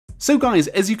So guys,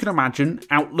 as you can imagine,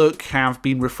 Outlook have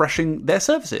been refreshing their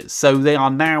services. So they are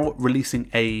now releasing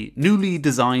a newly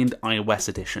designed iOS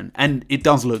edition, and it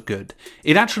does look good.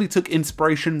 It actually took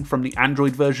inspiration from the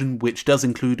Android version, which does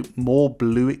include more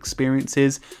blue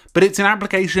experiences, but it's an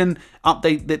application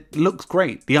update that looks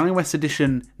great. The iOS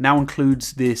edition now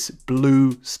includes this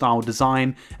blue style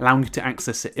design, allowing you to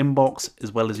access the inbox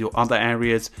as well as your other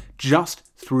areas just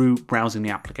through browsing the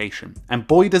application. And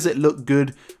boy, does it look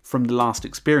good from the last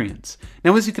experience.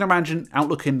 Now, as you can imagine,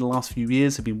 Outlook in the last few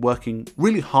years have been working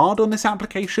really hard on this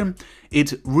application.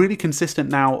 It's really consistent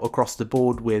now across the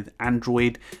board with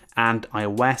Android and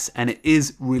iOS, and it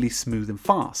is really smooth and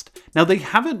fast. Now, they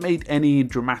haven't made any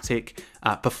dramatic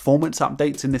performance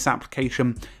updates in this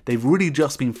application. They've really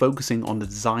just been focusing on the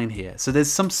design here. So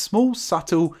there's some small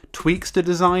subtle tweaks to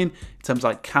design in terms of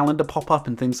like calendar pop-up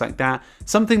and things like that.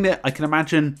 Something that I can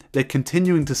imagine they're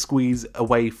continuing to squeeze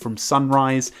away from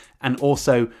Sunrise and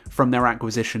also from their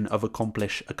acquisition of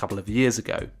Accomplish a couple of years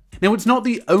ago. Now, it's not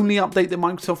the only update that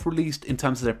Microsoft released in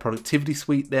terms of their productivity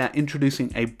suite. They're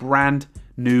introducing a brand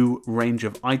new range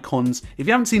of icons. If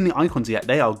you haven't seen the icons yet,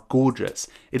 they are gorgeous.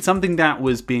 It's something that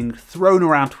was being thrown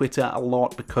around Twitter a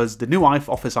lot because the new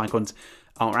Office icons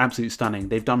are absolutely stunning.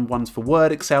 They've done ones for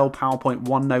Word, Excel, PowerPoint,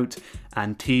 OneNote,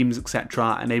 and Teams,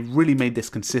 etc. And they've really made this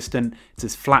consistent. It's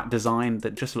this flat design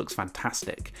that just looks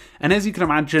fantastic. And as you can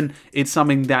imagine, it's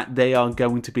something that they are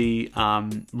going to be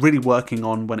really working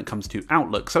on when it comes to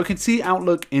Outlook. So I can see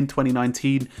Outlook in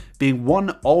 2019 being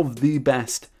one of the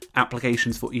best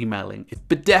applications for emailing,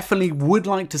 but definitely would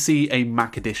like to see a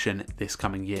Mac edition this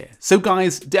coming year. So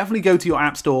guys, definitely go to your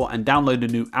app store and download a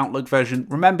new Outlook version.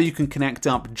 Remember, you can connect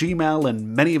up Gmail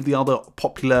and many of the other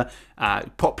popular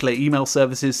email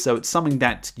services, so it's something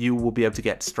that you will be able to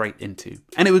get straight into.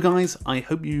 Anyway guys, I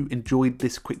hope you enjoyed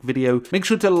this quick video. Make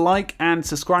sure to like and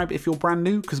subscribe if you're brand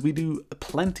new, because we do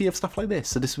plenty of stuff like this.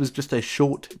 So this was just a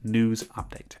short news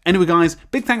update. Anyway guys,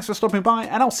 big thanks for stopping by,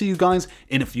 and I'll see you guys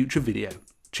in a future video.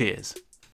 Cheers.